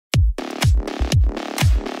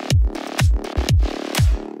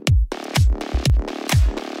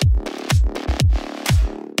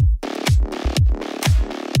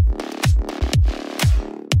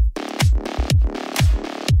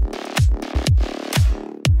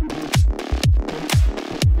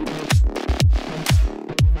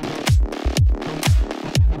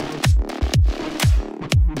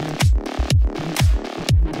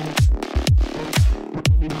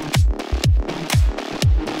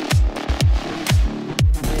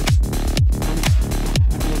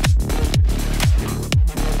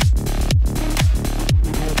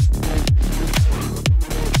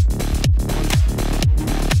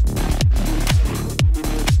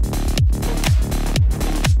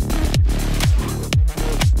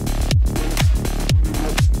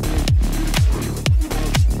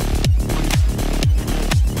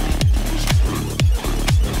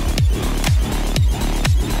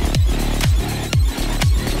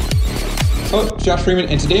Hello, Josh Freeman,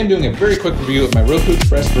 and today I'm doing a very quick review of my Roku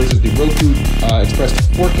Express versus the Roku Express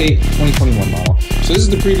 4K 2021 model. So this is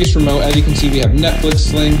the previous remote. As you can see, we have Netflix,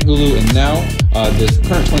 Sling, Hulu, and Now. The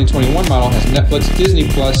current 2021 model has Netflix, Disney+,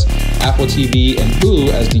 Apple TV, and Hulu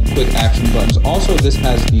as the quick action buttons. Also, this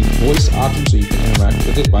has the voice option, so you can interact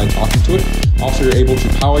with it by talking to it. Also, you're able to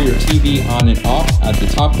power your TV on and off at the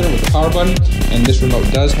top there with the power button. And this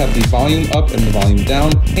remote does have the volume up and the volume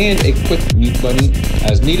down, and a quick mute button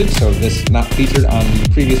as needed. So this is not featured on the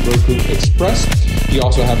previous Roku Express. You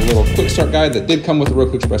also have a little quick start guide that did come with the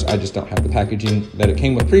Roku Express. I just don't have the packaging that it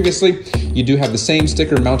came with previously. You do have the same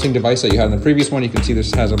sticker mounting device that you had in the previous one. You can see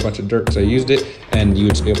this has a bunch of dirt because I used it, and you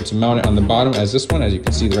would be able to mount it on the bottom as this one, as you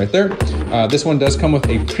can see right there. This one does come with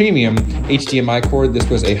a premium HDMI cord. This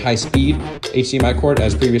was a high-speed HDMI cord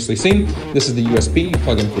as previously seen. This is the USB. You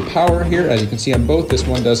plug in for power here. As you can see on both, this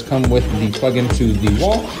one does come with the plug-in to the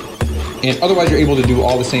wall. And otherwise, you're able to do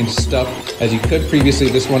all the same stuff as you could previously.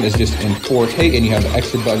 This one is just in 4K, and you have the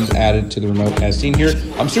extra buttons added to the remote as seen here.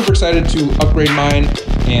 I'm super excited to upgrade mine,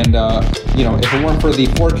 and you know, if it weren't for the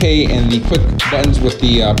 4K and the quick buttons with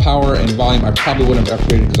the power and volume, I probably wouldn't have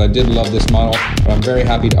upgraded because I did love this model, but I'm very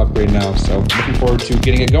happy to upgrade now. So looking forward to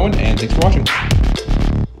getting it going, and thanks for watching.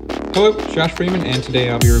 Hello, Josh Freeman, and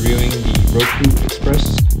today I'll be reviewing the Roku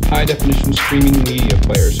Express high definition streaming media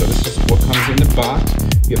player. So this is what comes in the box.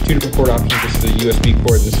 You have two different cord options. This is a USB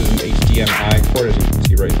cord. This is an HDMI cord, as you can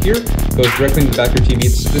see right here. It goes directly into the back of your TV.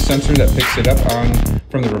 This is the sensor that picks it up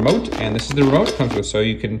from the remote, and this is the remote it comes with. So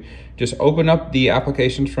you can just open up the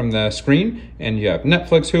applications from the screen, and you have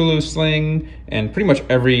Netflix, Hulu, Sling, and pretty much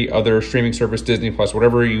every other streaming service, Disney+,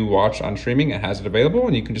 whatever you watch on streaming, it has it available,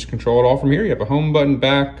 and you can just control it all from here. You have a home button,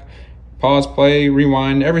 back, pause, play,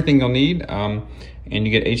 rewind, everything you'll need. And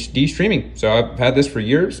you get HD streaming. So I've had this for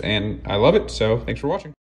years and I love it. So thanks for watching.